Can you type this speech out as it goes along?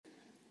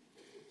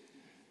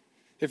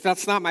If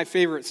that's not my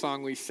favorite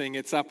song we sing,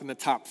 it's up in the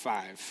top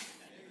 5.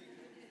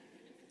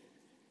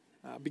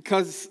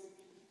 Because,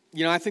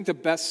 I think the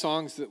best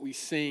songs that we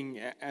sing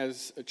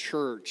as a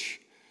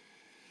church,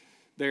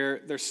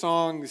 they're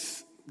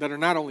songs that are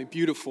not only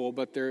beautiful,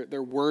 but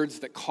they're words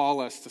that call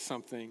us to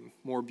something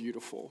more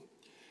beautiful.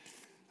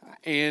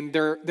 And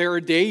there are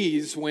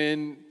days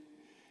when,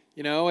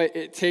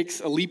 it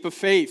takes a leap of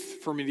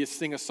faith for me to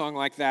sing a song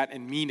like that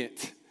and mean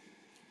it.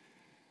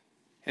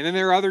 And then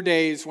there are other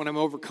days when I'm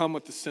overcome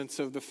with the sense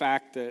of the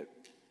fact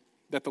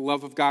that the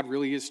love of God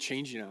really is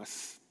changing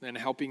us and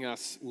helping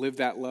us live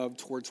that love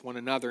towards one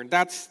another. And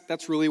that's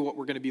really what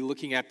we're going to be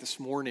looking at this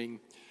morning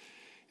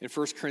in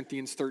 1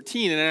 Corinthians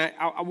 13. And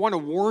I want to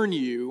warn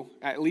you,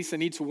 at least I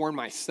need to warn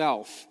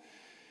myself,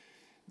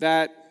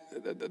 that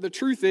the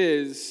truth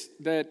is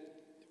that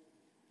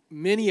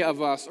many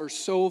of us are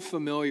so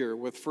familiar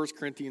with 1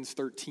 Corinthians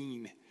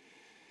 13.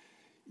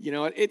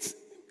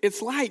 It's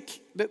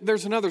like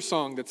there's another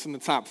song that's in the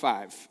top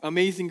 5,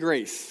 Amazing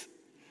Grace.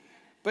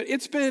 But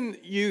it's been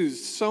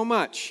used so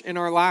much in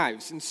our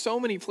lives in so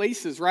many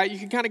places, right? You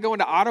can kind of go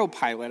into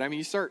autopilot. I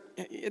mean,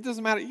 it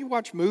doesn't matter. You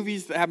watch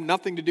movies that have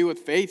nothing to do with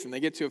faith and they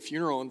get to a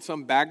funeral and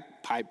some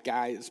bagpipe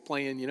guy is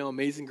playing,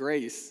 Amazing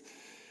Grace.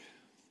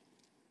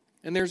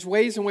 And there's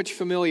ways in which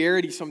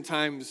familiarity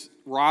sometimes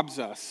robs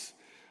us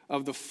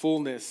of the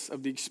fullness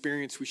of the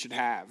experience we should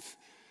have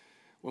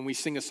when we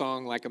sing a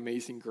song like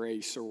Amazing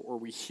Grace or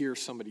we hear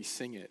somebody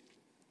sing it.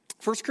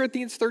 1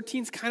 Corinthians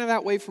 13 is kind of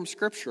that way from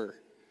Scripture.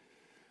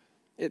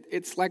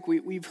 It's like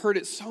we've heard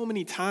it so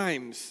many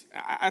times.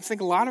 I think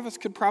a lot of us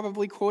could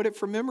probably quote it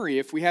from memory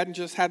if we hadn't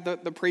just had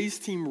the praise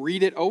team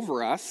read it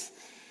over us.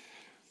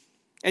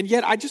 And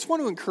yet, I just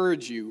want to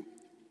encourage you,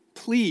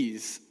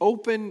 please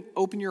open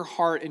your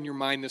heart and your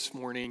mind this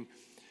morning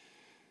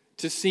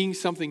to seeing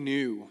something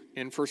new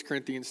in 1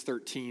 Corinthians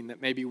 13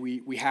 that maybe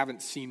we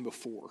haven't seen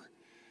before.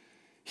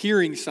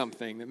 Hearing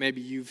something that maybe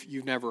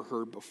you've never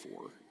heard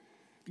before.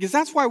 Because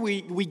that's why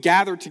we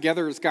gather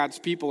together as God's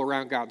people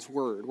around God's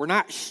Word. We're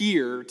not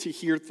here to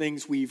hear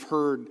things we've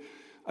heard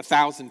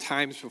 1,000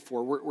 times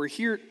before. We're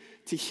here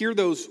to hear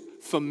those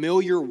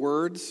familiar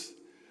words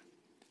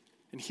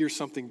and hear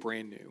something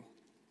brand new.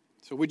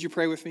 So would you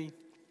pray with me?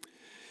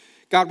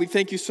 God, we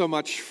thank you so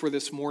much for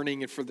this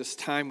morning and for this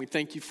time. We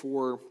thank you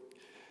for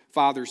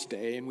Father's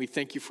Day, and we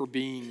thank you for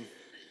being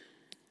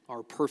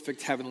our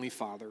perfect Heavenly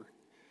Father.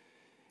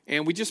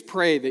 And we just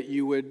pray that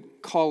you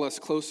would call us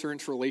closer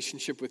into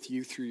relationship with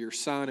you through your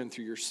Son and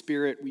through your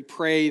Spirit. We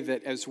pray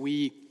that as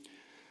we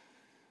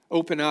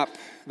open up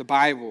the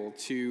Bible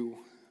to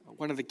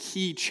one of the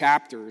key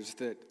chapters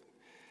that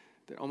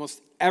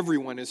almost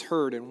everyone has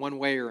heard in one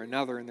way or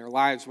another in their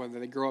lives, whether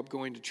they grow up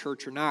going to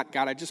church or not,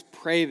 God, I just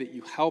pray that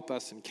you help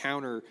us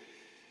encounter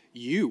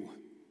you,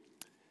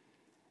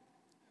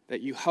 that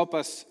you help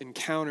us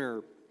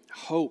encounter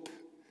hope,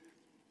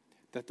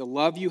 that the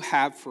love you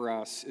have for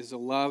us is a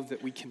love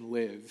that we can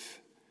live,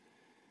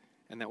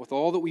 and that with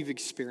all that we've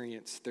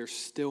experienced, there's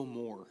still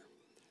more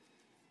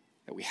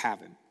that we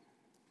haven't.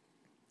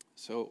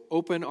 So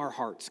open our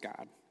hearts,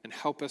 God, and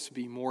help us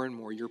be more and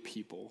more your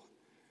people.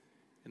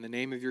 In the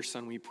name of your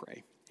Son we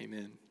pray.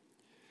 Amen.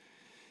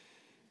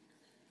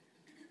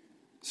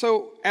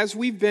 So as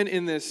we've been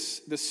in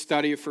this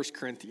study of 1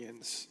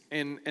 Corinthians,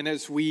 and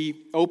as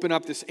we open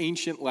up this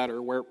ancient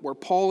letter where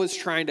Paul is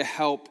trying to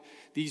help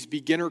these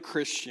beginner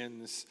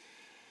Christians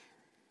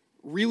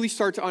really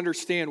start to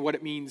understand what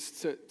it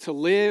means to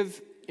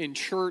live in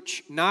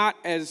church, not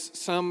as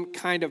some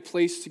kind of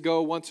place to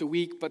go once a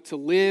week, but to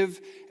live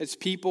as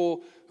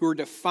people who are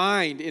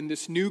defined in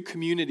this new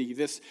community,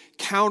 this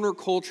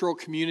countercultural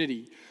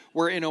community,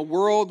 where in a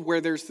world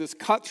where there's this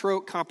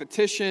cutthroat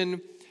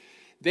competition,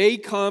 they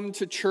come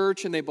to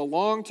church and they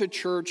belong to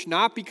church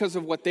not because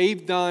of what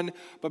they've done,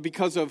 but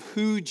because of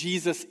who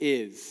Jesus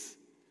is.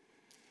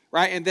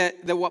 Right? And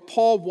that what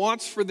Paul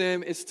wants for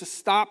them is to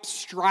stop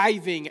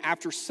striving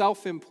after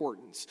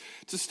self-importance,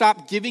 to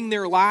stop giving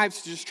their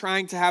lives to just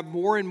trying to have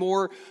more and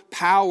more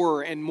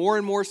power and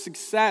more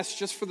success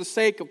just for the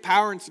sake of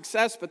power and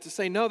success, but to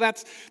say, no,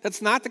 that's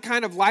not the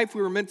kind of life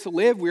we were meant to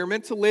live. We were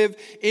meant to live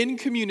in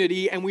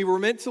community, and we were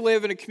meant to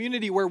live in a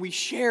community where we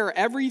share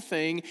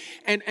everything,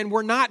 and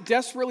we're not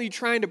desperately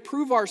trying to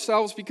prove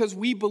ourselves because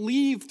we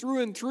believe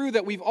through and through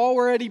that we've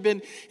already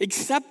been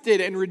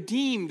accepted and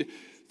redeemed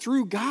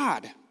through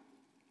God.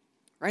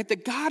 Right?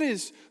 That God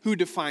is who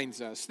defines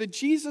us, that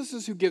Jesus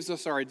is who gives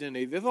us our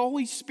identity, that the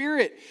Holy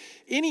Spirit,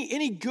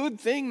 any good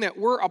thing that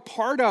we're a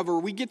part of or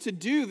we get to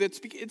do, it's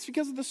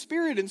because of the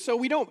Spirit. And so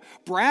we don't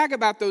brag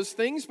about those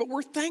things, but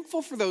we're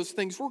thankful for those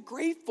things. We're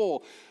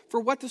grateful for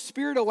what the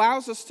Spirit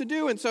allows us to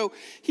do. And so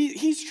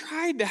he's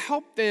tried to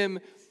help them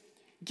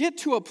get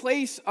to a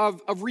place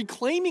of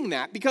reclaiming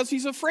that because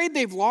he's afraid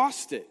they've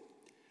lost it.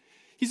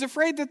 He's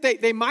afraid that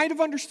they might have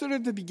understood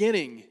at the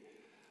beginning,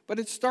 but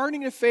it's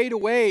starting to fade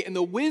away, and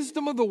the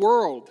wisdom of the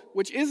world,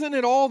 which isn't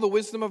at all the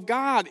wisdom of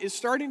God, is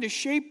starting to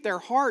shape their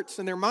hearts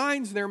and their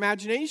minds and their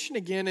imagination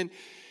again,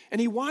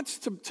 and he wants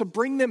to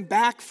bring them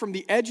back from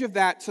the edge of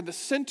that to the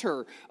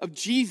center of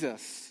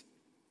Jesus.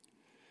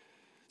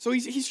 So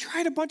he's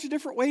tried a bunch of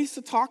different ways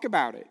to talk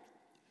about it.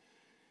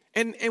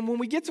 And when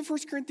we get to 1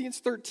 Corinthians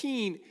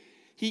 13,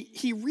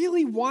 he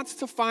really wants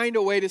to find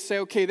a way to say,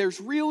 okay,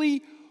 there's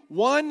really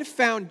one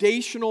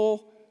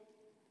foundational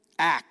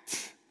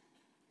act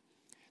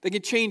that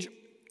can change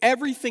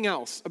everything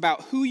else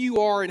about who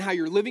you are and how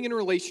you're living in a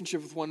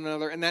relationship with one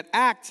another, and that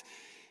act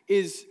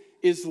is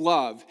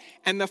love.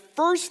 And the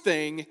first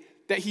thing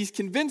that he's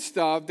convinced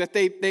of that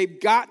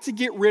they've got to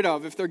get rid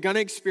of if they're going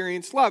to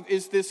experience love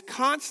is this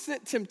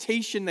constant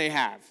temptation they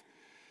have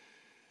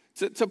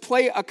to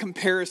play a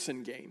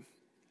comparison game,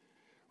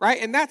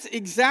 right? And that's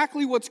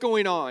exactly what's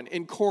going on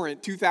in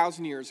Corinth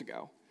 2,000 years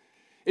ago.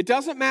 It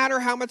doesn't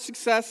matter how much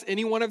success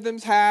any one of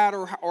them's had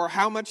or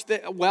how much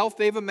wealth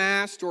they've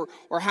amassed or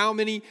how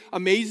many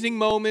amazing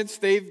moments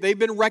they've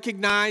been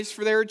recognized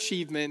for their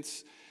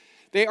achievements.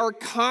 They are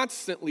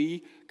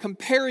constantly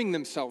comparing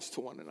themselves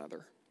to one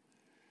another.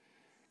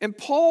 And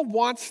Paul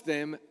wants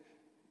them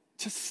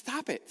to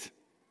stop it.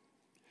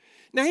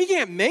 Now, he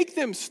can't make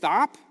them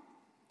stop.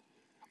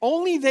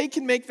 Only they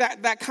can make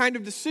that kind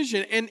of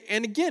decision.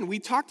 And again, we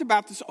talked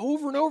about this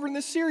over and over in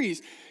this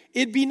series.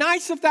 It'd be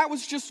nice if that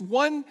was just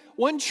one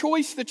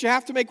choice that you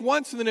have to make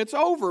once and then it's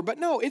over. But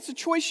no, it's a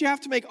choice you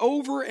have to make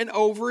over and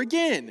over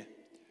again.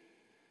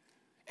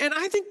 And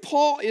I think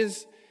Paul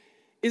is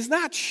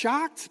not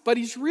shocked, but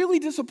he's really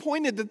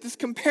disappointed that this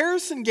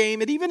comparison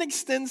game, it even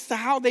extends to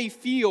how they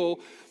feel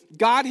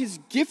God has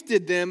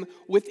gifted them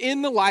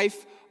within the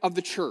life of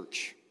the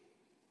church.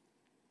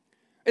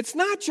 It's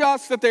not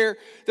just that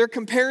they're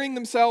comparing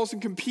themselves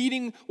and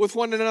competing with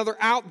one another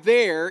out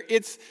there.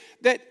 It's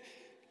that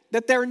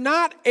they're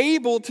not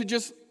able to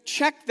just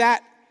check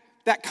that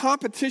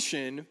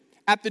competition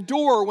at the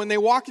door when they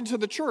walk into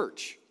the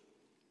church.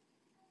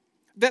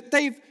 That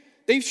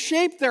they've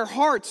shaped their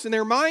hearts and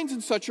their minds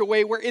in such a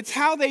way where it's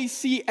how they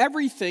see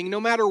everything, no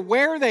matter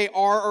where they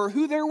are or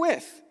who they're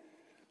with.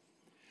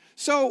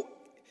 So,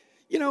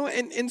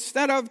 and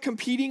instead of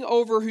competing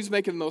over who's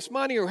making the most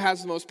money or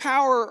has the most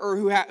power or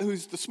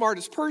who's the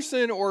smartest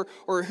person or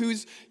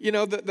who's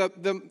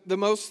the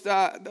most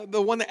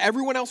the one that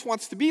everyone else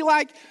wants to be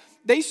like,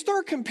 they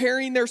start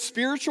comparing their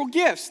spiritual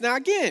gifts. Now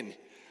again,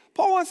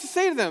 Paul wants to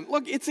say to them,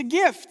 look, it's a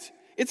gift.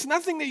 It's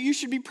nothing that you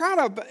should be proud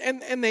of.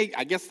 And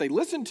I guess they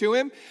listen to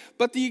him,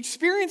 but the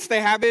experience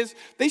they have is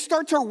they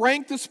start to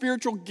rank the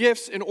spiritual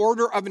gifts in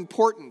order of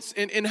importance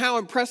and how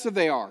impressive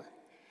they are.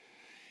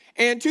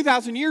 And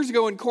 2,000 years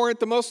ago in Corinth,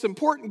 the most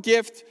important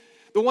gift,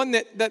 the one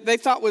that they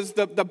thought was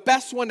the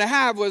best one to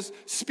have, was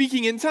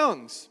speaking in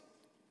tongues.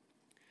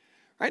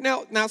 Right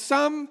now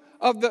some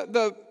of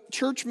the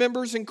church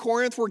members in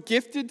Corinth were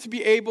gifted to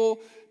be able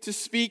to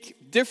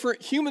speak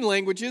different human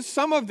languages.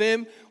 Some of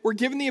them were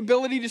given the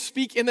ability to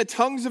speak in the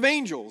tongues of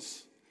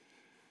angels.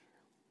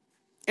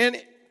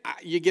 And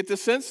you get the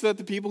sense that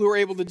the people who were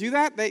able to do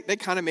that, they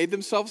kind of made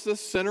themselves the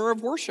center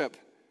of worship.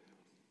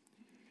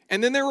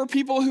 And then there were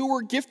people who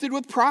were gifted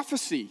with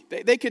prophecy.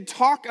 They could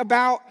talk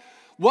about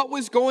what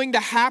was going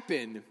to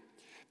happen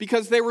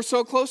because they were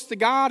so close to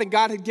God and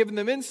God had given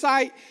them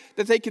insight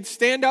that they could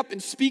stand up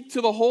and speak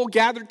to the whole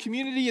gathered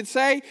community and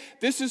say,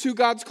 this is who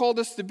God's called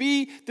us to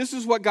be. This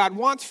is what God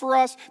wants for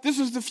us. This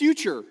is the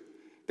future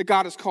that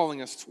God is calling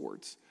us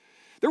towards.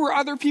 There were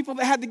other people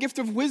that had the gift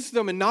of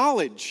wisdom and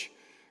knowledge,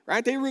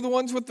 right? They were the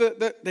ones with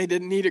they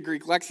didn't need a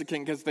Greek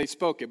lexicon because they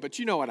spoke it, but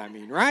you know what I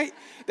mean, right?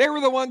 They were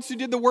the ones who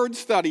did the word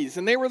studies,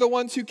 and they were the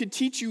ones who could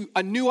teach you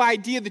a new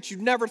idea that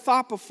you'd never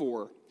thought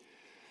before.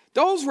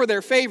 Those were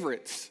their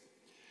favorites.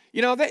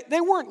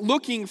 They weren't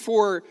looking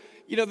for,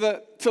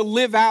 to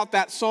live out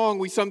that song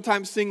we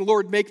sometimes sing,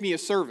 Lord, make me a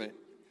servant.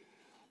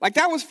 Like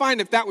that was fine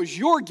if that was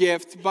your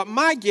gift, but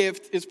my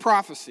gift is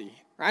prophecy,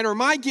 right? Or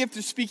my gift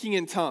is speaking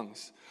in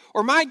tongues.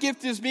 Or my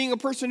gift is being a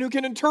person who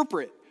can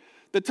interpret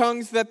the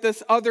tongues that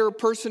this other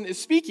person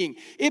is speaking.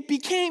 It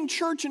became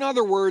church, in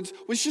other words,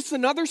 was just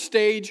another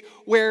stage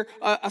where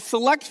a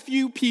select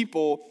few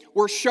people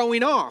were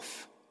showing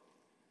off.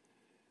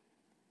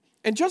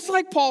 And just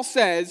like Paul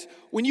says,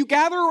 when you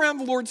gather around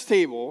the Lord's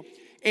table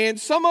and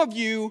some of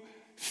you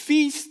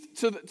feast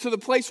to the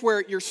place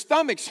where your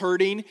stomach's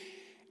hurting,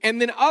 and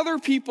then other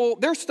people,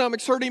 their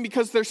stomach's hurting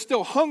because they're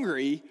still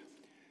hungry,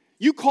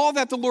 you call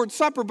that the Lord's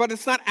Supper, but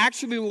it's not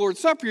actually the Lord's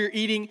Supper you're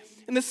eating.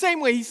 In the same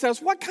way, he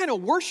says, what kind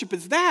of worship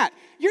is that?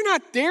 You're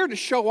not there to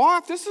show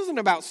off. This isn't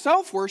about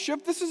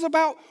self-worship. This is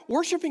about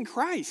worshiping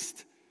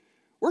Christ,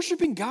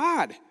 worshiping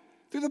God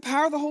through the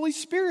power of the Holy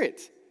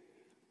Spirit.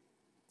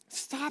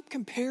 Stop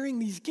comparing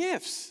these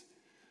gifts.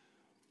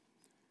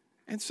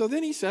 And so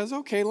then he says,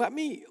 okay, let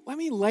me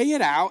lay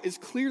it out as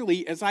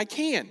clearly as I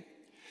can.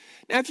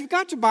 Now, if you've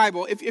got your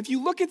Bible, if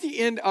you look at the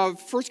end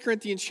of 1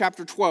 Corinthians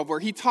chapter 12, where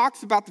he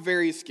talks about the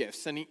various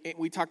gifts, and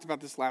we talked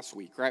about this last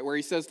week, right? Where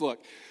he says,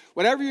 look,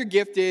 whatever your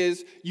gift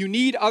is, you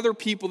need other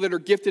people that are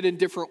gifted in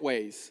different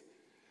ways.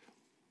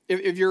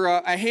 If you're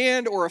a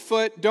hand or a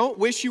foot, don't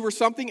wish you were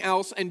something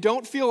else, and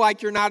don't feel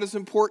like you're not as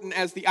important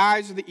as the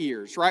eyes or the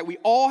ears, right? We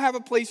all have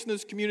a place in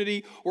this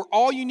community. We're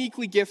all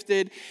uniquely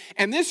gifted,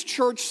 and this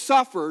church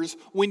suffers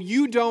when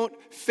you don't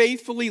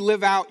faithfully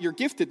live out your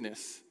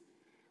giftedness,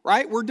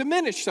 right? We're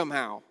diminished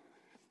somehow.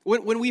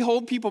 When we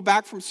hold people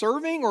back from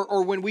serving,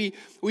 or when we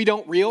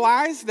don't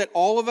realize that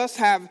all of us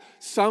have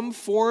some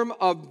form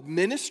of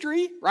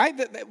ministry, right?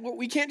 That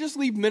we can't just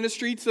leave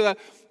ministry to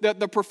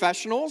the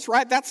professionals,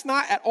 right? That's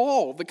not at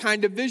all the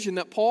kind of vision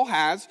that Paul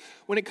has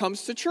when it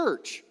comes to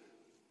church.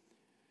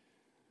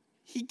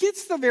 He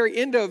gets to the very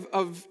end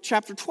of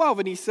chapter 12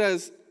 and he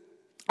says,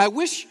 I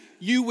wish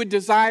you would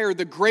desire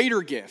the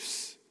greater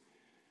gifts.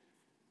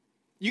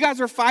 You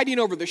guys are fighting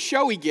over the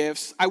showy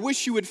gifts. I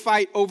wish you would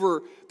fight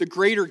over the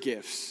greater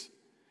gifts.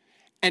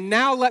 And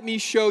now let me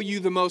show you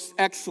the most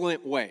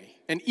excellent way,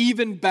 an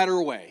even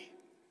better way.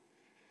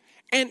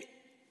 And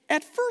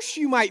at first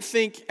you might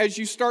think, as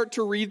you start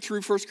to read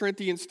through 1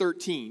 Corinthians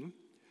 13,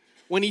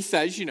 when he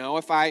says,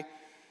 if I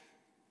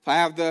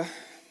have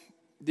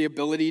the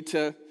ability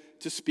to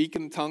speak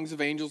in the tongues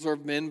of angels or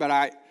of men, but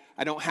I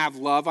don't have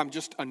love, I'm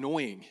just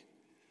annoying.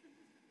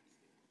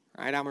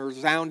 Right? I'm a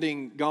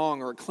resounding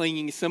gong or a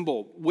clanging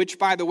cymbal, which,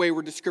 by the way,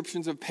 were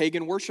descriptions of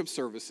pagan worship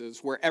services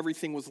where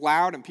everything was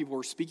loud and people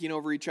were speaking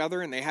over each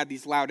other and they had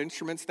these loud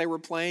instruments they were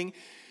playing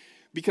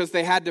because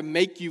they had to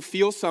make you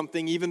feel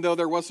something even though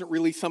there wasn't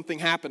really something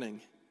happening.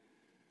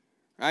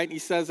 Right? And he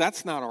says,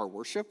 that's not our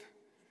worship.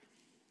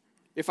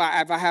 If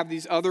I have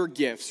these other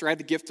gifts, right,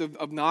 the gift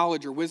of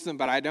knowledge or wisdom,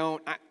 but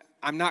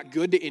I'm not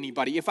good to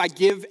anybody. If I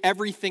give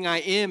everything I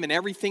am and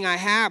everything I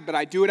have, but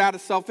I do it out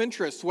of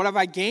self-interest, what have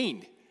I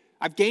gained?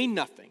 I've gained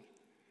nothing.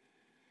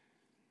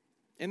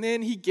 And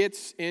then he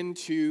gets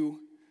into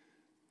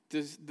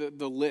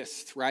the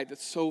list, right,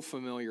 that's so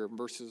familiar in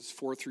verses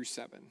 4 through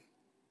 7.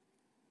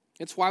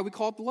 It's why we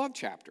call it the love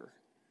chapter,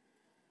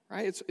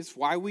 right? It's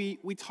why we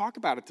talk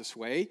about it this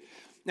way.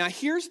 Now,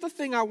 here's the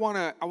thing I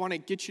want to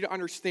get you to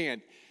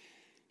understand.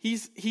 He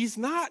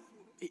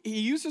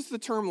uses the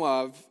term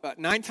love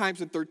 9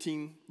 times in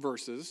 13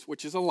 verses,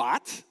 which is a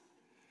lot.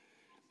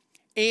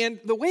 And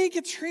the way it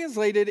gets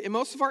translated in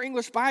most of our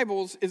English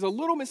Bibles is a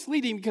little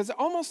misleading because it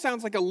almost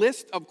sounds like a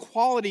list of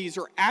qualities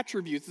or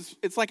attributes.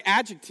 It's like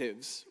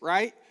adjectives,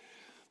 right?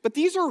 But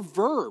these are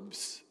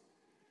verbs.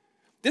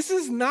 This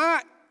is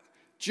not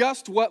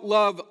just what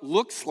love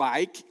looks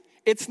like.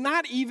 It's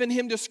not even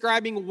him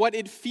describing what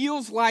it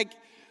feels like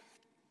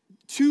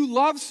to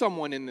love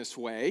someone in this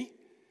way.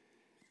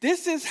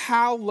 This is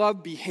how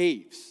love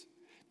behaves.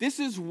 This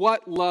is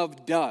what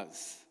love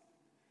does.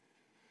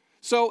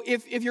 So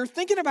if you're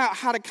thinking about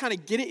how to kind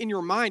of get it in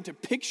your mind to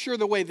picture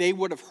the way they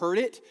would have heard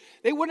it,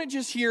 they wouldn't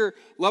just hear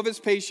love is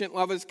patient,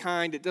 love is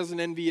kind, it doesn't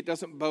envy, it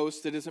doesn't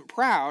boast, it isn't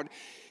proud.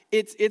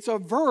 It's a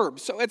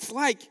verb. So it's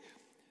like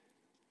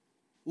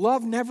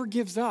love never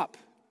gives up.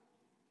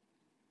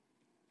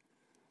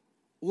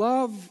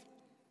 Love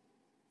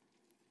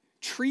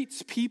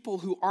treats people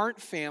who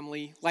aren't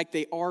family like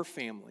they are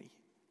family.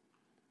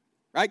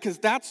 Right? Because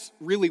that's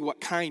really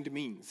what kind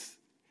means.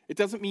 It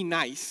doesn't mean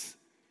nice.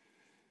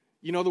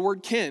 You know the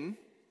word kin,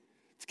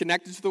 it's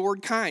connected to the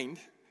word kind.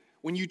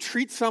 When you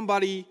treat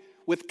somebody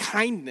with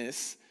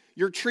kindness,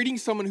 you're treating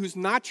someone who's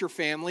not your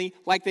family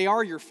like they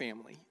are your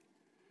family.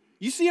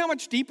 You see how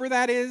much deeper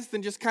that is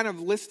than just kind of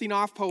listing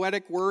off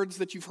poetic words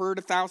that you've heard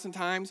 1,000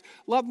 times?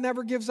 Love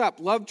never gives up.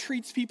 Love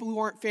treats people who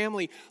aren't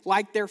family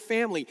like they're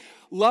family.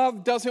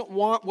 Love doesn't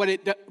want what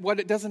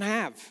it doesn't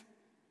have.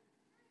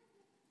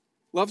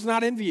 Love's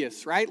not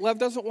envious, right? Love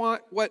doesn't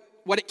want what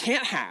it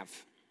can't have.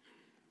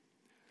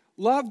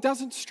 Love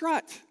doesn't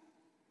strut.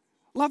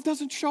 Love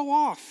doesn't show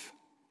off,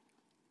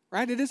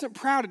 right? It isn't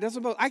proud. It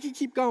doesn't boast. I can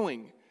keep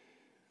going.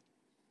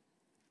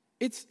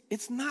 It's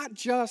not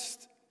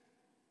just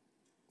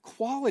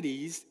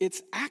qualities,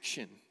 it's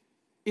action.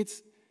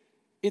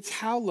 It's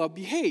how love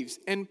behaves.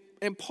 And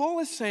Paul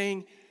is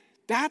saying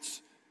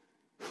that's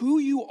who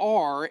you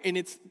are, and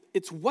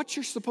it's what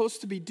you're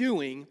supposed to be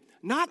doing,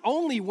 not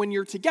only when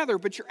you're together,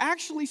 but you're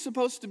actually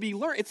supposed to be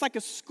learning. It's like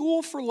a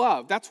school for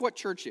love. That's what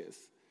church is.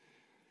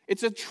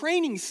 It's a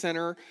training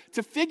center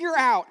to figure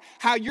out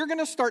how you're going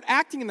to start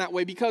acting in that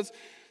way, because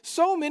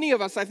so many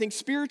of us, I think,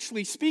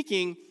 spiritually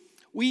speaking,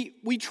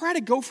 we try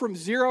to go from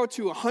 0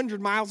 to 100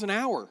 miles an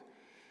hour.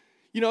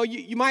 You know,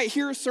 you might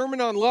hear a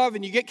sermon on love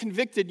and you get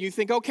convicted and you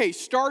think, okay,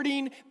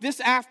 starting this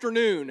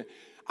afternoon,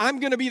 I'm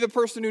going to be the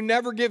person who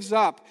never gives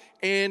up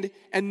and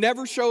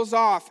never shows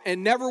off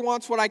and never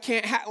wants what I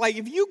can't have. Like,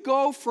 if you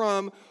go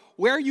from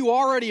where you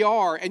already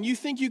are and you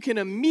think you can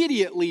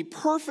immediately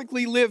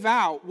perfectly live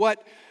out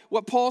what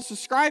Paul's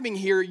describing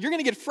here, you're going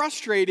to get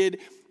frustrated,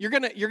 you're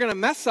going to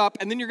mess up,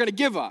 and then you're going to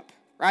give up,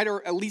 right?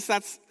 Or at least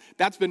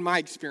that's been my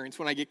experience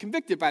when I get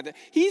convicted by that.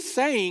 He's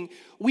saying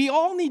we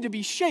all need to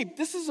be shaped.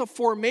 This is a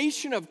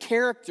formation of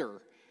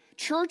character.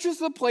 Church is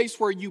the place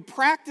where you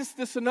practice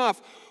this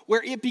enough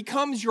where it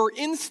becomes your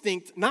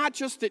instinct, not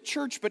just at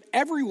church, but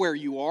everywhere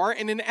you are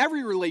and in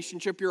every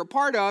relationship you're a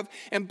part of.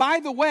 And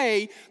by the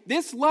way,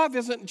 this love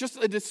isn't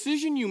just a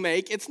decision you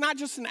make. It's not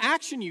just an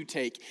action you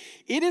take.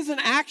 It is an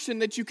action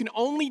that you can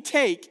only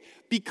take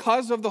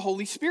because of the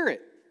Holy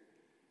Spirit.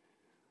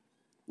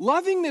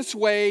 Loving this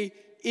way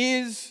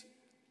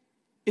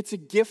it's a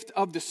gift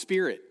of the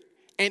Spirit,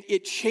 and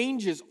it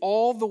changes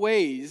all the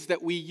ways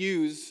that we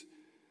use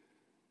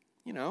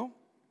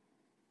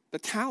the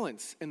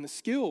talents and the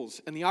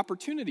skills and the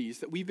opportunities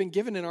that we've been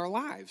given in our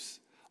lives.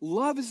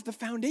 Love is the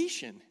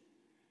foundation.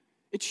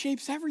 It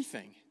shapes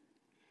everything.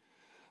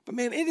 But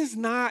man, it is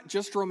not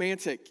just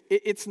romantic.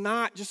 It's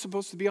not just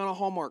supposed to be on a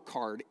Hallmark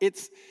card.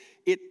 It's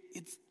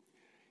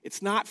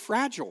not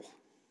fragile.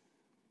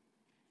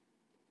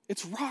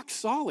 It's rock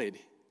solid.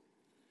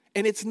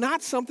 And it's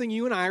not something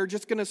you and I are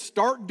just going to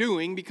start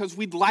doing because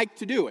we'd like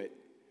to do it.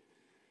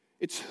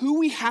 It's who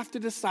we have to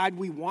decide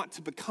we want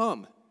to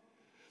become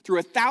through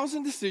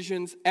 1,000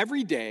 decisions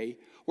every day,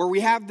 where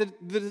we have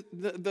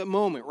the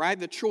moment, right?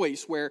 The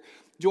choice where,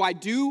 do I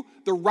do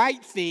the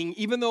right thing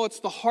even though it's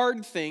the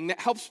hard thing that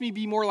helps me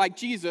be more like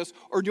Jesus,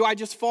 or do I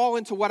just fall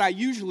into what I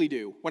usually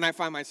do when I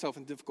find myself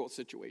in difficult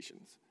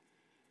situations?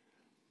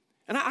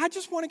 And I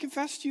just want to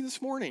confess to you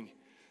this morning,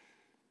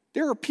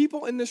 there are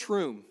people in this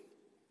room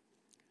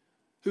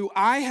who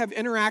I have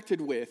interacted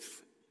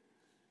with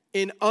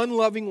in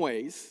unloving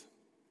ways,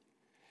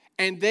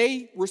 and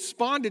they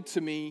responded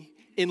to me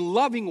in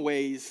loving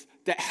ways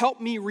that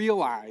helped me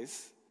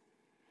realize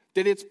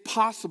that it's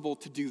possible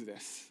to do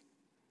this.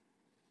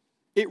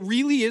 It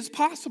really is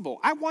possible.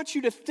 I want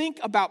you to think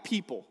about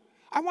people.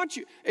 I want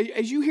you,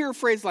 as you hear a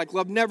phrase like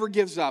love never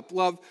gives up,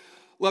 love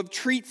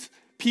treats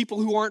people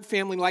who aren't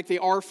family like they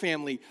are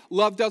family,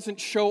 love doesn't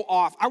show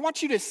off. I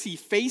want you to see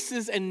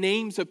faces and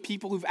names of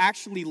people who've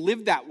actually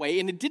lived that way,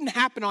 and it didn't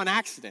happen on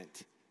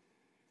accident.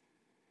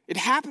 It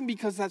happened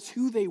because that's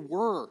who they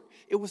were.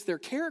 It was their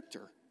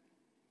character.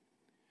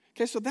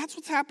 Okay, so that's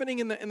what's happening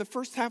in the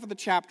first half of the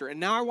chapter. And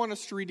now I want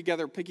us to read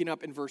together, picking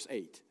up in verse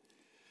 8.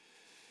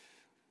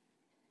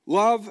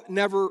 Love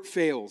never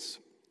fails.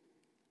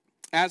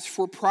 As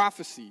for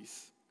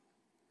prophecies,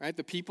 right,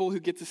 the people who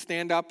get to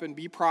stand up and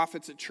be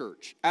prophets at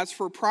church. As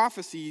for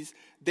prophecies,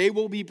 they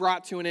will be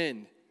brought to an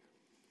end.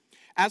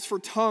 As for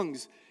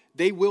tongues,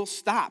 they will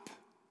stop.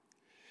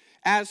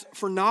 As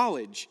for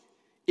knowledge,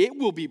 it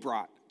will be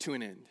brought to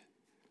an end.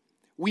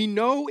 We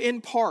know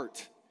in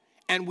part,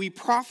 and we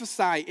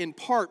prophesy in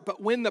part,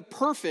 but when the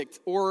perfect,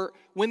 or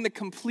when the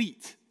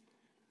complete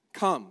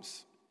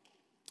comes,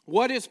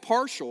 what is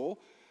partial,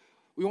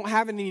 we won't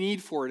have any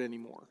need for it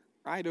anymore,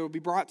 right? It will be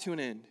brought to an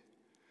end.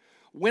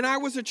 When I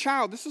was a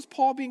child, this is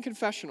Paul being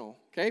confessional,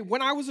 okay?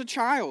 When I was a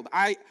child,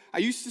 I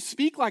used to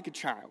speak like a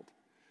child,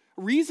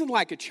 reason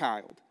like a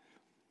child,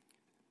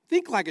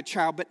 think like a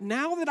child, but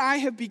now that I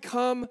have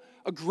become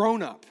a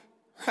grown-up,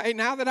 right?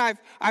 Now that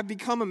I've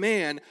become a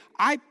man,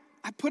 I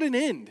put an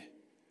end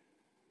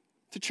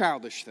to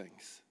childish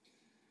things.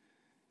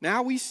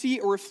 Now we see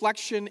a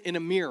reflection in a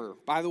mirror.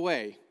 By the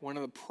way, one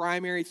of the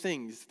primary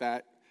things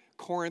that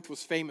Corinth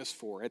was famous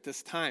for at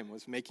this time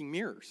was making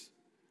mirrors.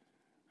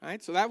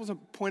 Right? So that was a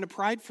point of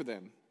pride for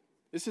them.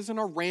 This isn't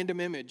a random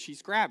image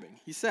he's grabbing.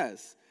 He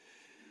says,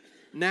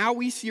 now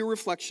we see a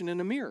reflection in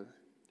a mirror,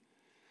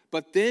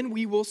 but then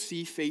we will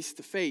see face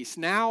to face.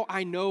 Now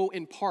I know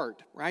in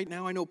part, right?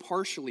 Now I know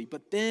partially,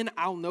 but then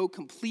I'll know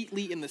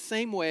completely in the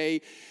same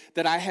way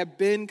that I have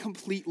been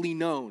completely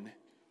known.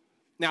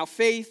 Now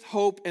faith,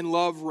 hope, and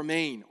love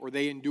remain, or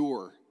they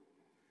endure.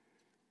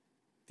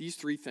 These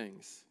three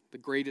things. The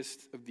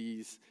greatest of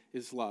these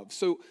is love.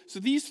 So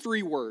these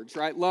three words,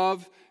 right?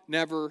 Love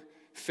never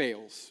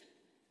fails.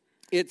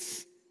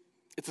 It's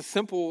a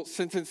simple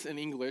sentence in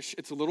English.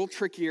 It's a little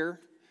trickier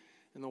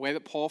in the way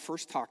that Paul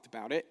first talked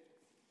about it.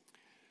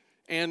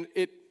 And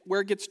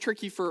where it gets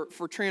tricky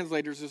for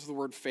translators is the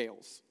word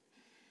fails.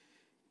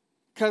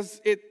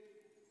 Because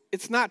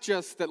it's not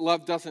just that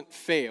love doesn't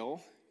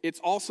fail.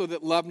 It's also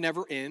that love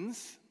never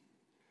ends.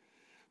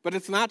 But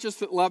it's not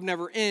just that love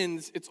never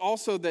ends, it's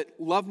also that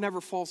love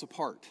never falls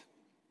apart.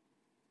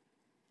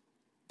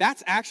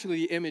 That's actually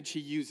the image he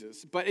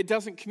uses, but it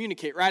doesn't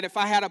communicate, right? If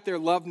I had up there,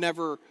 love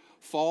never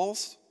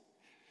falls,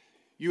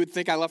 you would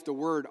think I left a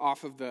word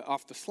off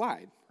the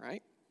slide,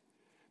 right?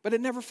 But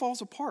it never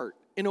falls apart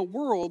in a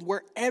world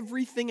where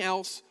everything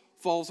else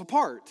falls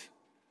apart.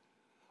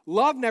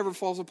 Love never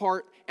falls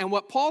apart, and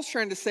what Paul's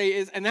trying to say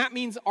is, and that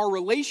means our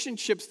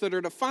relationships that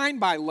are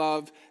defined by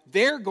love,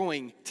 they're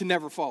going to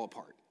never fall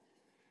apart.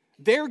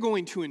 They're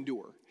going to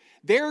endure.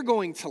 They're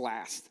going to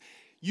last.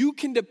 You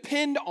can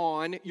depend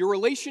on your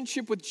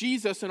relationship with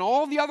Jesus and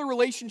all the other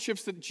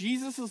relationships that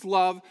Jesus'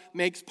 love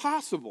makes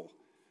possible.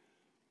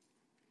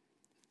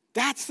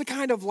 That's the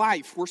kind of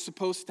life we're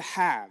supposed to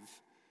have.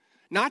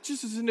 Not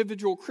just as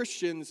individual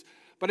Christians,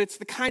 but it's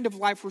the kind of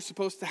life we're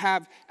supposed to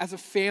have as a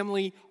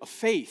family of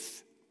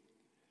faith.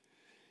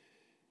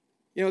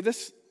 You know,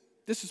 this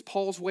is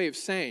Paul's way of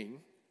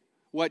saying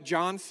what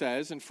John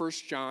says in 1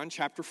 John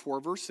chapter 4,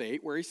 verse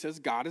 8, where he says,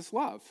 God is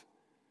love.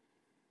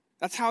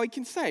 That's how he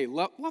can say,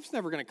 love's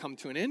never going to come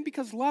to an end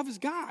because love is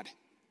God.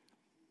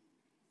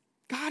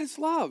 God is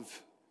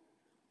love.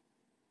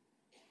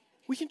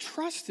 We can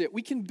trust it.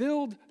 We can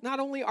build not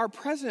only our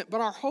present,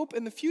 but our hope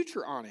in the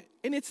future on it.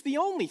 And it's the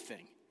only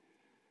thing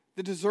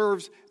that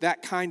deserves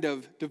that kind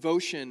of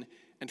devotion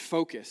and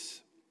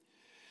focus.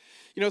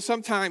 You know,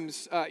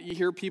 sometimes you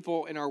hear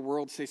people in our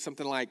world say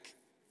something like,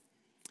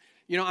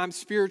 you know, I'm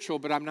spiritual,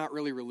 but I'm not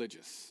really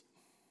religious.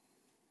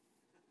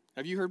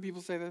 Have you heard people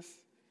say this?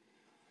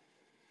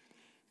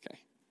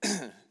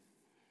 Okay.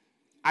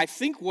 I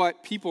think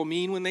what people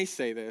mean when they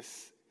say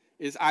this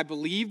is, I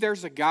believe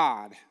there's a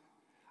God.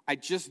 I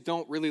just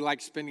don't really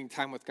like spending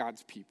time with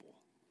God's people.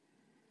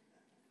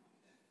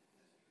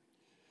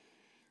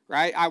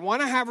 Right? I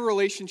want to have a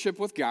relationship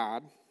with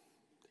God.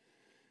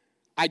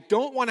 I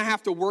don't want to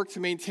have to work to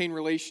maintain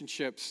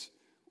relationships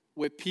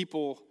with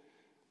people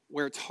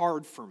where it's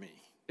hard for me.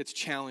 It's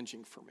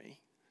challenging for me.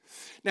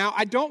 Now,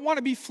 I don't want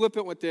to be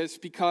flippant with this,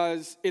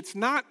 because it's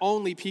not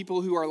only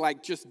people who are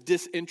like just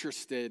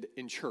disinterested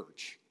in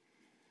church.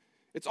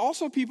 It's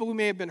also people who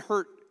may have been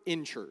hurt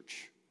in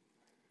church,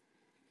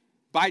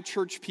 by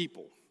church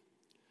people,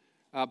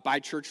 by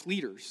church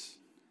leaders,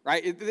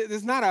 right?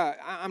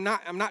 I'm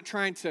not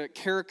trying to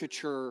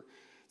caricature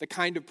the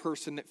kind of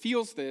person that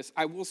feels this.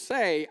 I will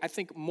say, I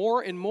think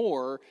more and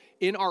more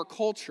in our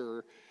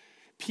culture,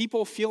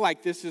 people feel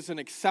like this is an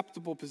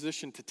acceptable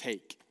position to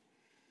take.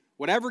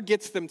 Whatever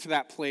gets them to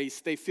that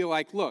place, they feel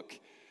like, look,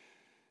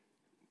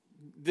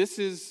 this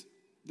is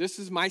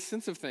my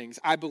sense of things.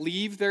 I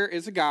believe there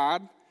is a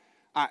God.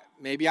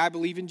 Maybe I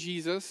believe in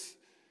Jesus,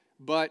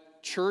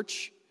 but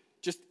church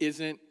just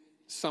isn't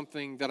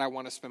something that I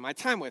want to spend my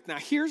time with. Now,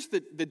 here's the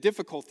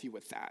difficulty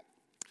with that.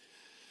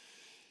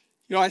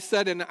 You know, I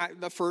said in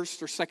the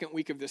first or second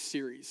week of this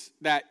series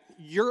that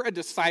you're a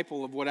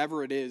disciple of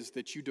whatever it is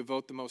that you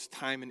devote the most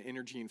time and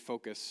energy and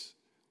focus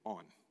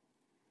on.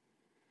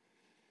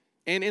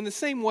 And in the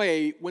same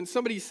way, when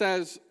somebody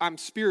says, I'm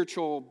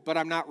spiritual, but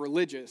I'm not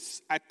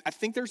religious, I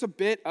think there's a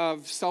bit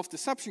of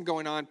self-deception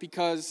going on,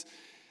 because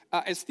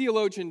as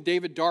theologian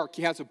David Dark,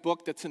 he has a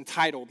book that's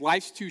entitled,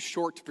 Life's Too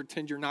Short to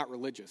Pretend You're Not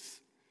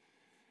Religious.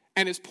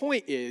 And his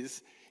point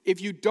is,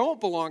 if you don't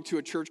belong to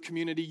a church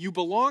community, you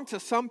belong to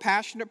some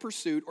passionate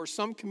pursuit or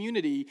some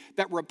community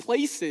that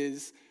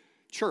replaces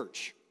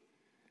church.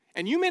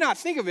 And you may not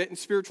think of it in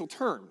spiritual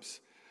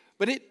terms,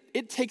 but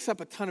it takes up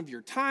a ton of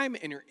your time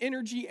and your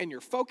energy and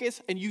your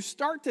focus, and you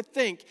start to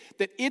think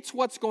that it's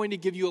what's going to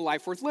give you a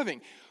life worth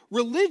living.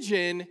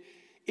 Religion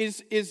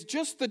is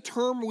just the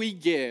term we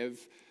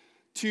give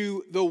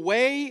to the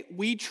way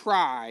we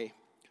try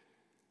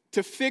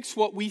to fix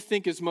what we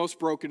think is most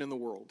broken in the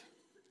world.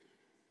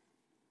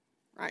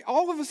 Right?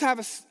 All of us have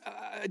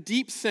a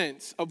deep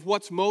sense of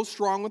what's most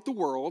wrong with the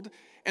world,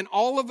 and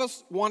all of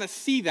us want to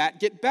see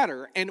that get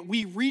better, and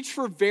we reach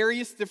for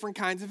various different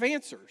kinds of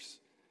answers.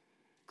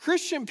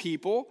 Christian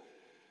people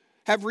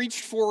have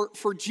reached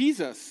for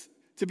Jesus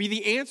to be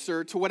the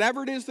answer to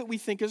whatever it is that we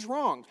think is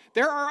wrong.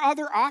 There are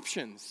other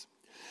options.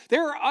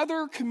 There are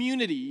other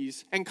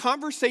communities and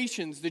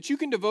conversations that you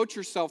can devote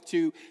yourself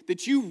to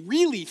that you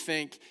really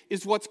think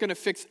is what's going to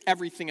fix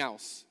everything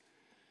else.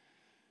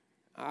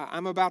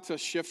 I'm about to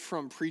shift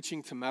from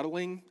preaching to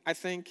meddling, I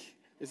think.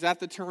 Is that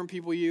the term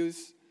people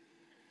use?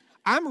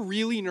 I'm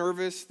really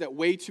nervous that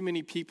way too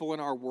many people in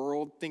our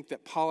world think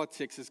that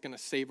politics is going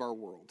to save our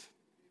world.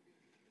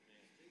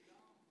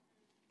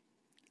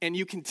 And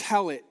you can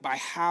tell it by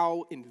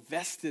how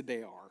invested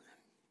they are,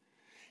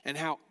 and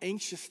how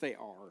anxious they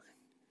are,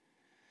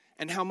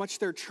 and how much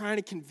they're trying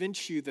to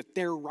convince you that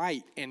they're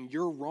right and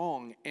you're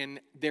wrong,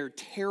 and they're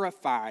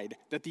terrified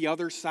that the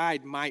other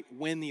side might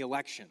win the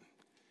election.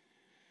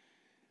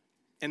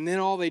 And then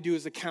all they do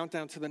is a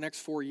countdown to the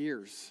next 4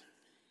 years,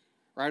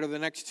 right, or the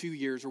next 2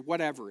 years, or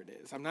whatever it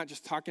is. I'm not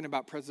just talking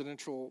about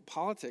presidential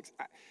politics.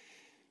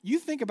 You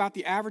think about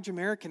the average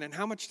American and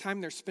how much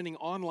time they're spending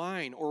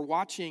online or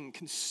watching,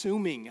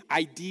 consuming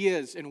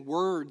ideas and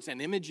words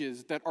and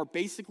images that are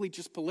basically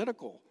just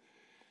political.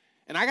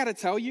 And I got to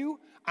tell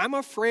you, I'm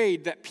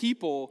afraid that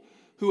people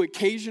who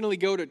occasionally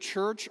go to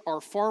church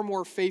are far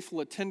more faithful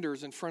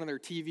attenders in front of their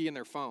TV and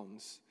their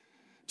phones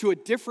to a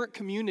different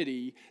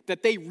community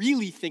that they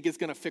really think is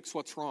going to fix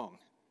what's wrong.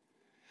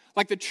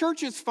 Like, the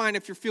church is fine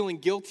if you're feeling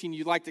guilty and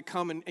you'd like to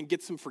come and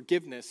get some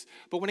forgiveness.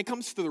 But when it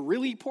comes to the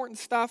really important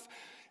stuff,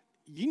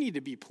 you need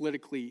to be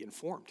politically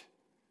informed.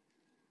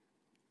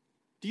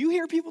 Do you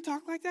hear people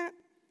talk like that?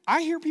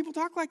 I hear people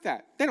talk like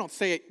that. They don't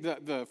say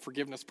the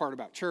forgiveness part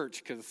about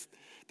church, because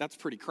that's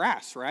pretty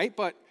crass, right?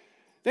 But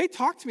they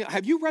talk to me.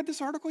 Have you read this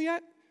article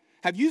yet?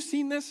 Have you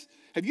seen this?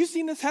 Have you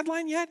seen this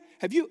headline yet?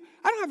 I don't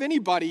have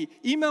anybody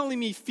emailing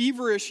me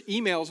feverish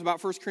emails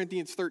about 1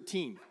 Corinthians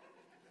 13.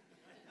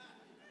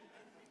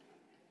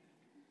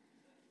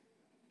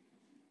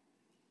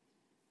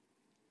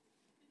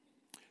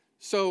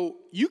 So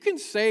you can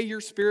say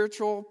you're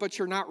spiritual, but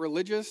you're not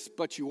religious,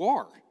 but you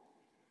are.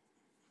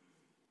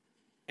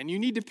 And you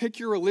need to pick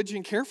your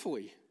religion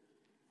carefully,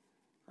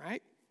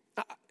 right?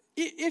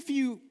 If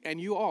you, and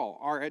you all,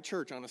 are at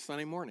church on a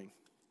Sunday morning,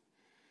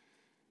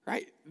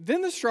 right?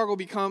 Then the struggle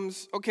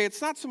becomes, okay, it's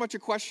not so much a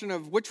question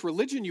of which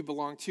religion you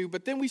belong to,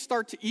 but then we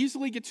start to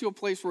easily get to a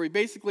place where we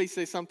basically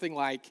say something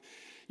like,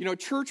 you know,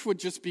 church would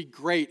just be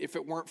great if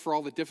it weren't for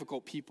all the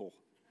difficult people.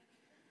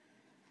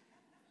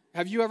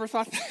 Have you ever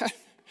thought that?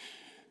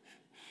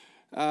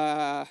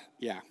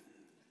 Yeah.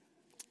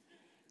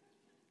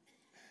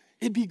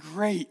 It'd be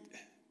great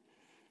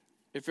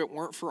if it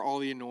weren't for all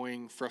the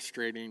annoying,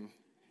 frustrating,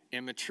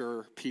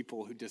 immature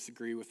people who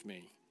disagree with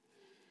me.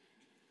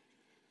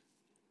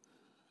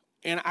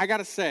 And I got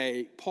to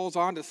say, Paul's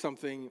onto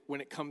something when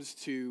it comes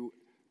to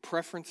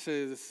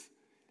preferences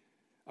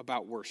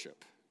about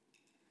worship.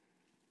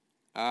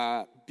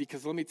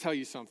 Because let me tell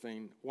you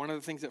something. One of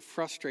the things that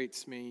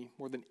frustrates me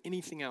more than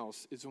anything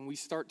else is when we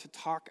start to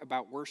talk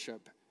about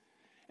worship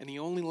and the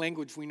only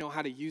language we know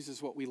how to use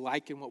is what we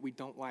like and what we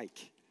don't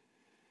like.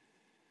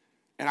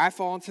 And I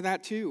fall into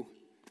that too.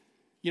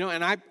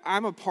 And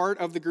I'm a part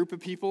of the group of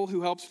people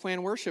who helps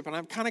plan worship. And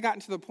I've kind of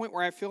gotten to the point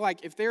where I feel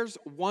like if there's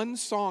one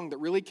song that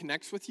really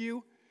connects with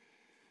you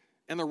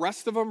and the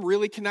rest of them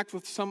really connect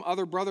with some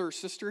other brother or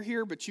sister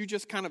here, but you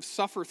just kind of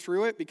suffer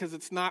through it because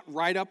it's not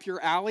right up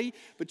your alley,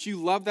 but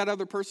you love that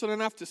other person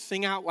enough to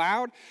sing out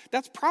loud,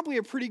 that's probably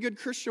a pretty good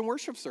Christian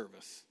worship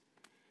service.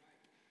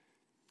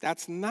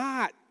 That's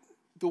not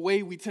the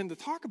way we tend to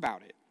talk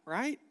about it,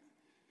 right?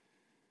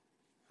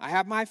 I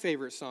have my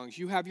favorite songs.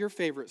 You have your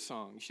favorite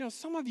songs.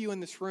 Some of you in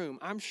this room,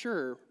 I'm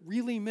sure,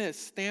 really miss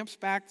Stamps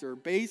Baxter,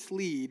 bass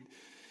lead,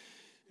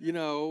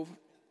 and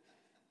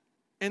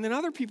then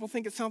other people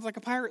think it sounds like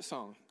a pirate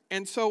song.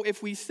 And so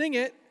if we sing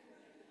it,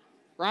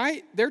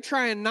 right, they're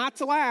trying not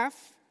to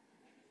laugh,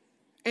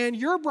 and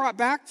you're brought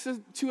back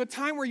to a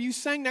time where you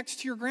sang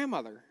next to your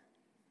grandmother,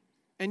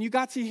 and you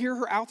got to hear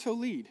her alto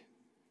lead.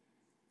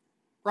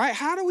 Right?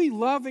 How do we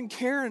love and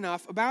care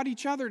enough about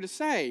each other to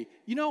say,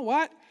 you know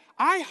what?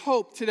 I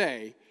hope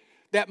today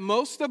that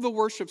most of the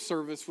worship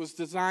service was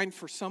designed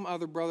for some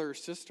other brother or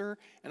sister,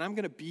 and I'm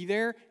going to be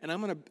there, and I'm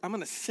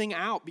going to sing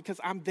out because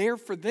I'm there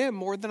for them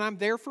more than I'm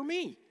there for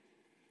me.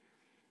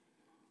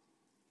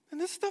 And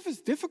this stuff is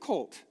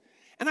difficult.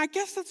 And I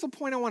guess that's the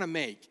point I want to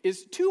make,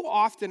 is too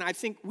often I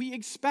think we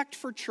expect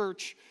for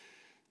church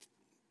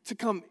to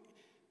come,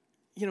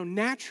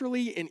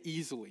 naturally and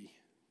easily.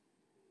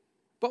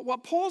 But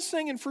what Paul's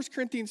saying in 1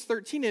 Corinthians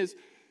 13 is,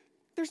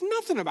 there's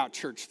nothing about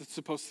church that's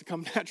supposed to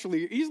come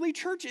naturally or easily.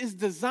 Church is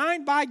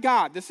designed by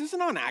God. This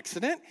isn't on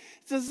accident.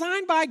 It's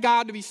designed by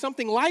God to be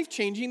something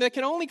life-changing that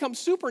can only come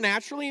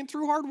supernaturally and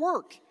through hard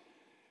work.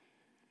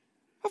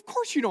 Of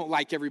course you don't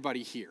like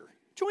everybody here.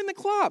 Join the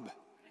club.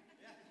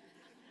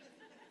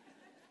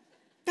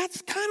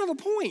 That's kind of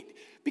the point.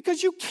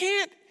 Because you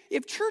can't,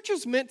 if church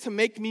is meant to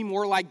make me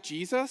more like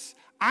Jesus,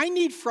 I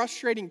need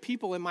frustrating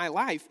people in my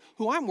life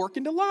who I'm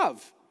working to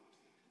love.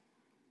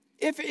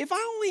 If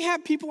I only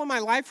have people in my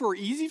life who are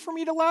easy for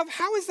me to love,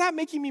 how is that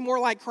making me more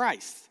like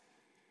Christ?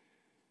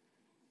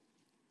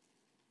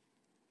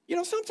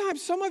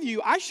 Sometimes some of you,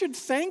 I should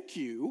thank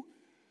you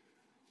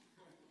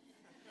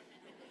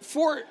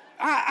for,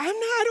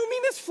 I don't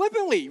mean this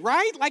flippantly,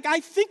 right? Like I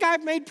think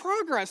I've made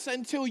progress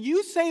until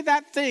you say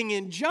that thing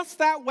in just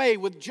that way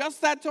with just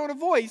that tone of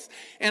voice,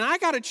 and I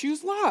got to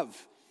choose love,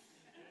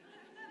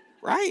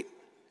 right?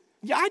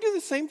 Yeah, I do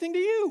the same thing to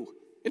you.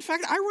 In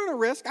fact, I run a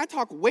risk. I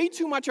talk way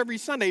too much every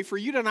Sunday for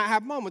you to not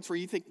have moments where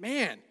you think,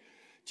 man,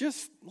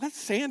 just let's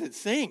stand and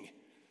sing.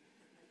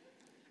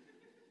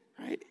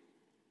 Right?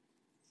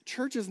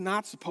 Church is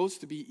not supposed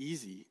to be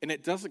easy, and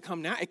it doesn't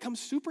come now. It comes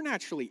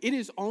supernaturally. It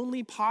is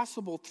only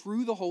possible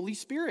through the Holy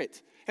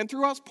Spirit and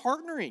through us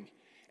partnering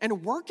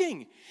and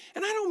working.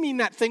 And I don't mean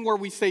that thing where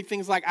we say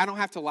things like, I don't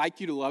have to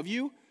like you to love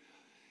you.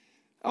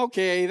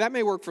 Okay, that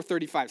may work for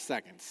 35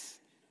 seconds.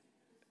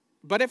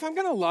 But if I'm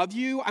going to love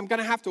you, I'm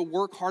going to have to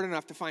work hard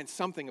enough to find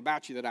something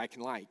about you that I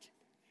can like.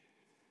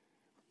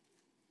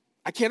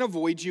 I can't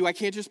avoid you. I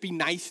can't just be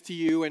nice to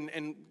you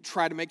and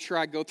try to make sure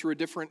I go through a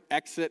different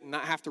exit and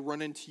not have to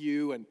run into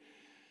you. And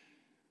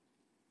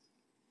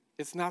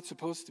it's not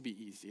supposed to be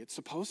easy. It's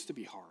supposed to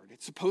be hard.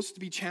 It's supposed to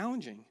be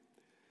challenging.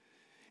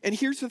 And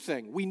here's the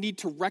thing. We need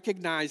to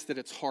recognize that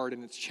it's hard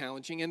and it's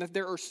challenging and that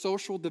there are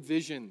social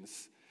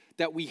divisions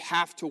that we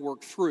have to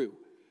work through.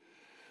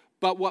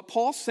 But what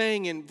Paul's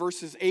saying in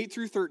verses 8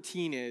 through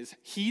 13 is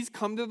he's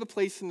come to the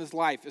place in his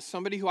life as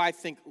somebody who I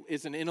think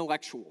is an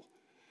intellectual.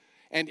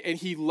 And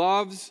he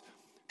loves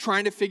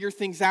trying to figure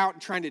things out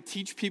and trying to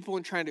teach people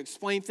and trying to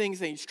explain things,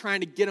 and he's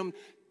trying to get them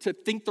to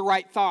think the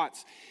right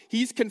thoughts.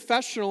 He's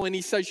confessional, and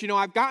he says,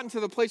 I've gotten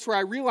to the place where I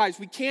realize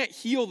we can't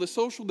heal the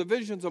social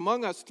divisions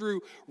among us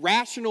through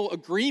rational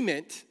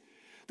agreement.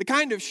 The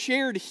kind of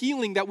shared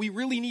healing that we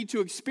really need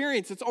to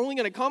experience, it's only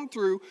going to come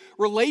through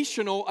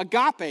relational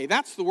agape.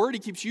 That's the word he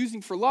keeps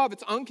using for love.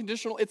 It's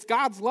unconditional. It's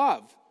God's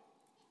love.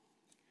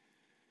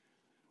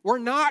 We're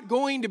not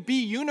going to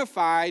be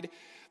unified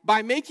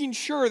by making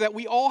sure that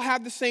we all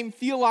have the same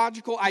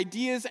theological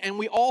ideas and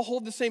we all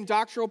hold the same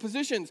doctrinal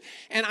positions.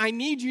 And I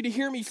need you to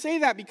hear me say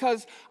that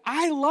because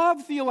I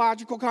love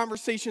theological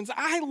conversations.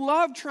 I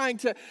love trying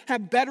to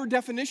have better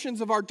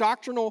definitions of our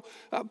doctrinal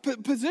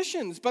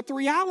positions. But the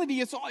reality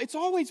is it's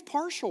always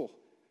partial.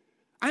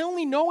 I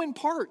only know in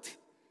part.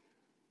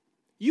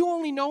 You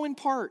only know in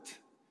part.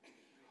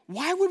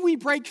 Why would we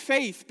break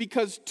faith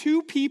because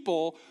two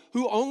people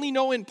who only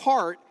know in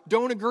part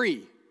don't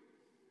agree?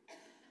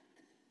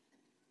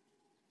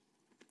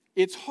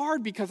 It's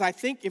hard because I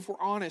think, if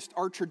we're honest,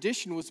 our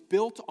tradition was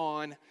built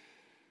on,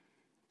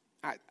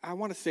 I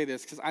want to say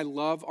this because I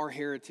love our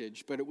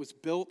heritage, but it was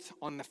built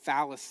on the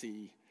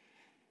fallacy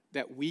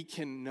that we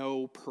can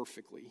know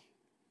perfectly.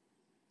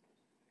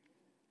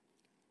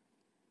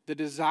 The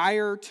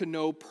desire to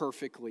know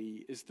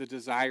perfectly is the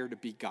desire to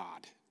be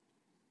God.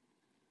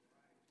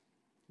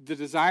 The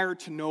desire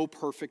to know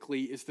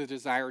perfectly is the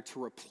desire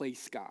to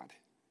replace God.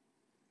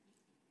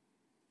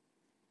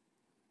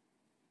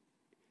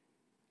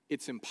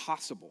 It's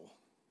impossible.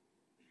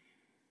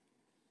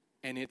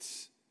 And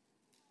it's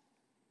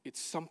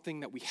something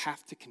that we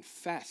have to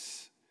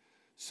confess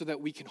so that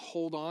we can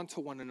hold on to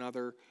one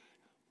another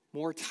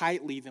more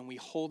tightly than we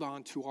hold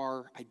on to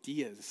our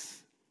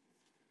ideas.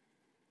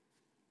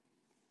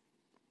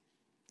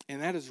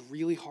 And that is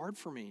really hard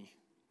for me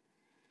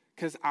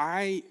because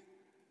I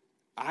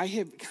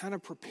have kind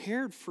of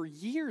prepared for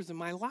years in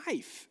my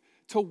life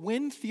to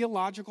win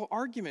theological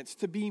arguments,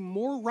 to be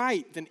more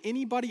right than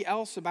anybody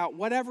else about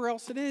whatever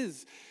else it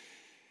is.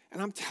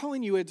 And I'm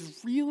telling you,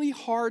 it's really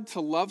hard to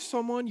love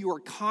someone you are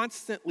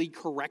constantly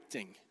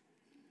correcting.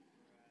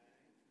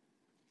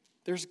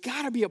 There's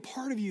got to be a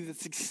part of you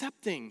that's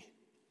accepting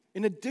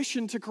in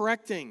addition to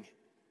correcting.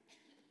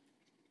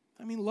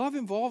 I mean, love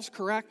involves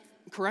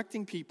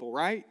correcting people,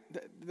 right?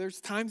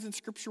 There's times in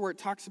Scripture where it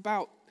talks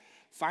about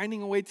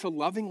finding a way to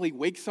lovingly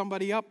wake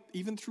somebody up,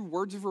 even through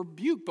words of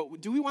rebuke.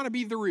 But do we want to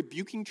be the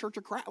rebuking church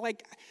of Christ?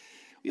 Like,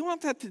 we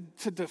want that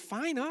to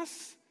define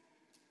us.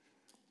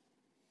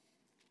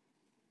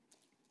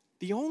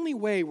 The only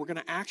way we're going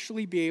to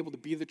actually be able to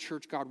be the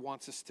church God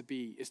wants us to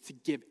be is to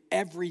give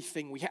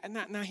everything we have.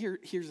 Now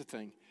here's the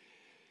thing.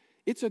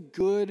 It's a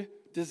good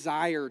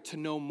desire to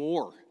know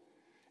more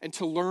and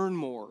to learn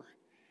more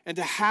and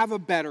to have a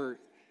better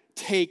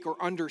take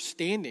or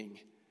understanding.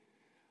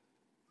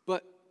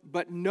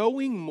 But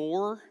knowing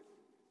more,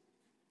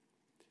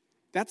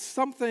 that's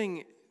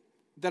something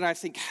that I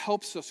think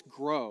helps us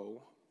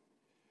grow.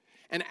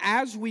 And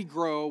as we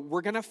grow,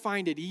 we're going to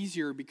find it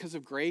easier because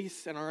of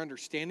grace and our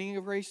understanding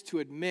of grace to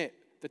admit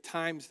the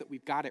times that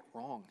we've got it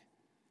wrong.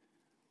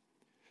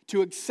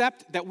 To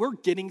accept that we're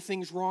getting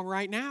things wrong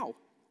right now.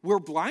 We're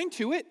blind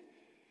to it.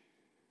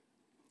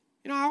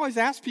 You know, I always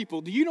ask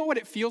people, do you know what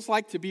it feels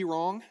like to be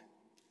wrong?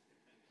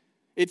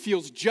 It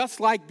feels just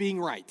like being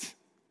right.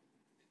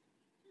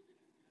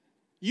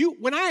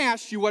 When I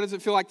asked you what does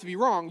it feel like to be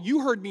wrong,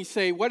 you heard me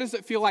say, what does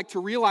it feel like to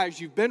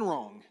realize you've been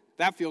wrong?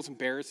 That feels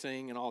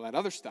embarrassing and all that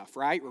other stuff,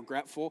 right?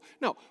 Regretful.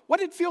 No, what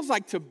it feels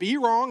like to be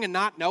wrong and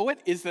not know it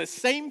is the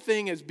same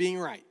thing as being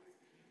right.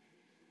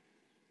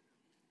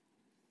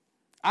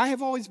 I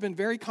have always been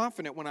very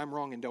confident when I'm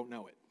wrong and don't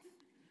know it.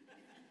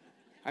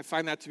 I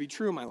find that to be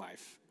true in my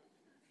life.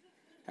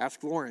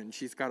 Ask Lauren,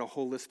 she's got a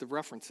whole list of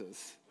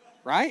references,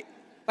 right?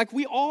 Like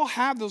we all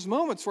have those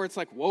moments where it's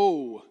like,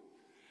 whoa,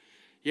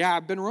 yeah,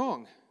 I've been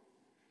wrong.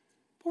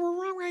 But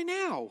we're wrong right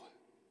now.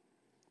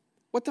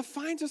 What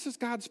defines us as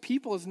God's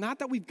people is not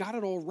that we've got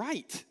it all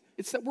right.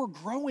 It's that we're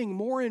growing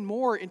more and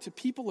more into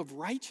people of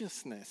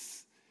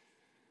righteousness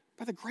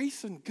by the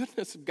grace and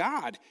goodness of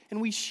God,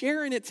 and we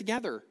share in it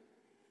together.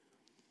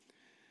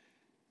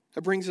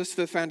 That brings us to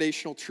the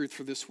foundational truth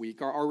for this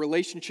week. Our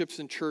relationships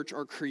in church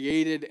are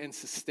created and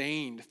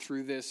sustained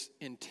through this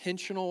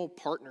intentional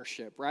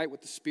partnership, right,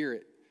 with the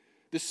Spirit.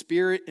 The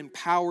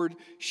Spirit-empowered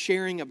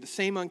sharing of the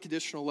same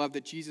unconditional love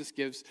that Jesus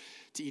gives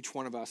to each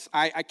one of us.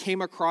 I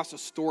came across a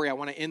story. I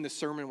want to end the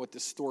sermon with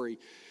this story.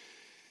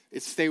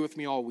 It's stay with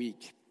me all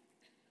week.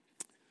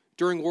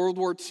 During World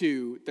War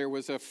II, there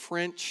was a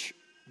French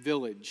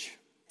village,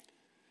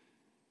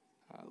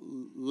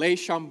 Les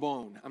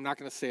Chambon. I'm not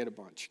going to say it a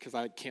bunch because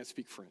I can't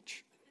speak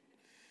French.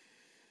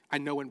 I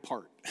know in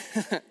part.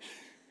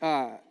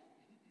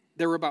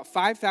 There were about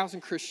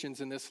 5,000 Christians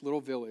in this little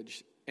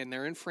village. And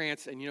they're in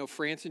France, and you know,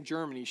 France and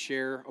Germany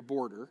share a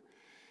border.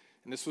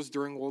 And this was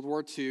during World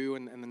War II,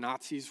 and the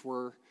Nazis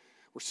were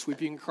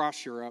sweeping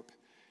across Europe.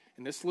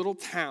 And this little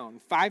town,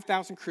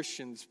 5,000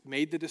 Christians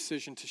made the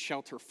decision to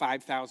shelter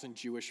 5,000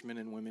 Jewish men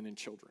and women and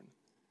children.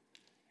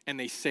 And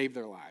they saved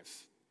their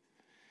lives.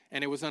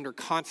 And it was under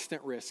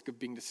constant risk of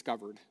being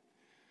discovered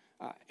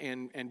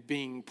and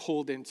being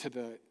pulled into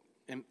the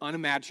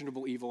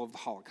unimaginable evil of the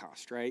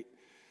Holocaust, right?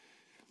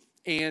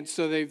 And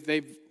so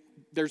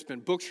there's been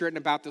books written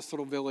about this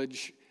little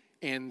village,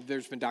 and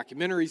there's been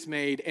documentaries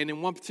made. And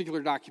in one particular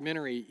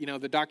documentary, you know,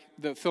 the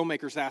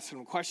filmmakers asked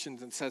them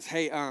questions and says,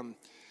 hey,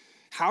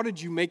 how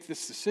did you make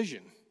this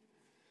decision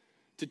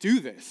to do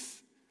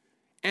this?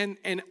 And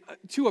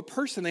to a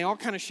person, they all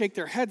kind of shake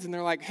their heads, and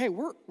they're like, hey,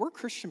 we're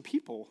Christian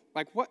people.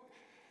 Like, what?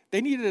 They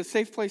needed a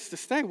safe place to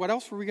stay. What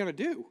else were we going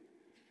to do?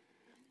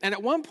 And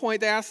at one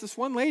point, they asked this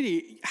one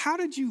lady, how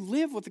did you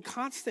live with the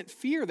constant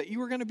fear that you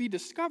were going to be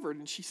discovered?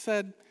 And she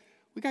said,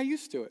 we got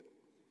used to it.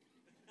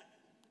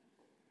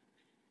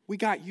 We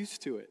got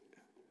used to it.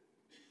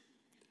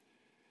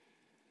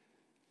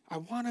 I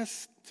want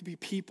us to be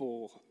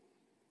people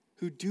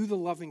who do the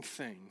loving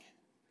thing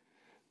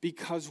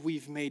because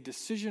we've made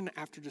decision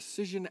after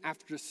decision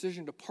after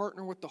decision to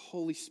partner with the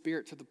Holy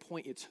Spirit to the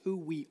point it's who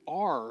we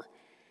are.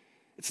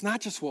 It's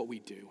not just what we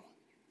do.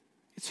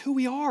 It's who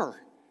we are.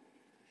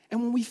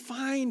 And when we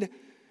find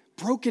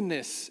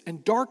brokenness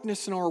and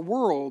darkness in our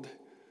world,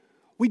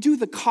 we do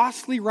the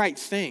costly right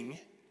thing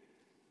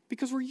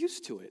because we're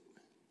used to it.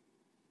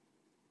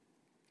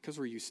 Because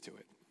we're used to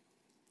it.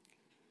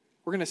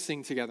 We're going to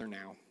sing together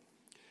now.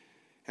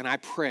 And I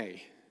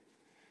pray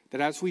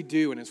that as we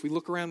do, and as we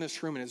look around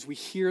this room, and as we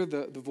hear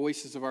the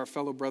voices of our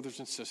fellow brothers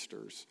and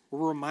sisters,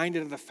 we're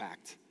reminded of the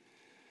fact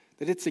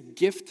that it's a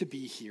gift to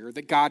be here,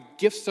 that God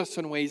gifts us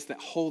in ways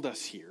that hold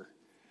us here.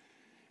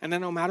 And that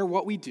no matter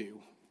what we do,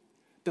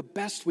 the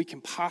best we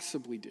can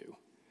possibly do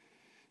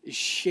is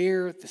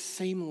share the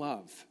same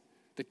love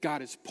that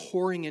God is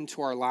pouring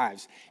into our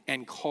lives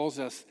and calls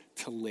us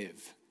to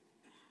live.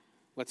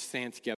 Let's stand together.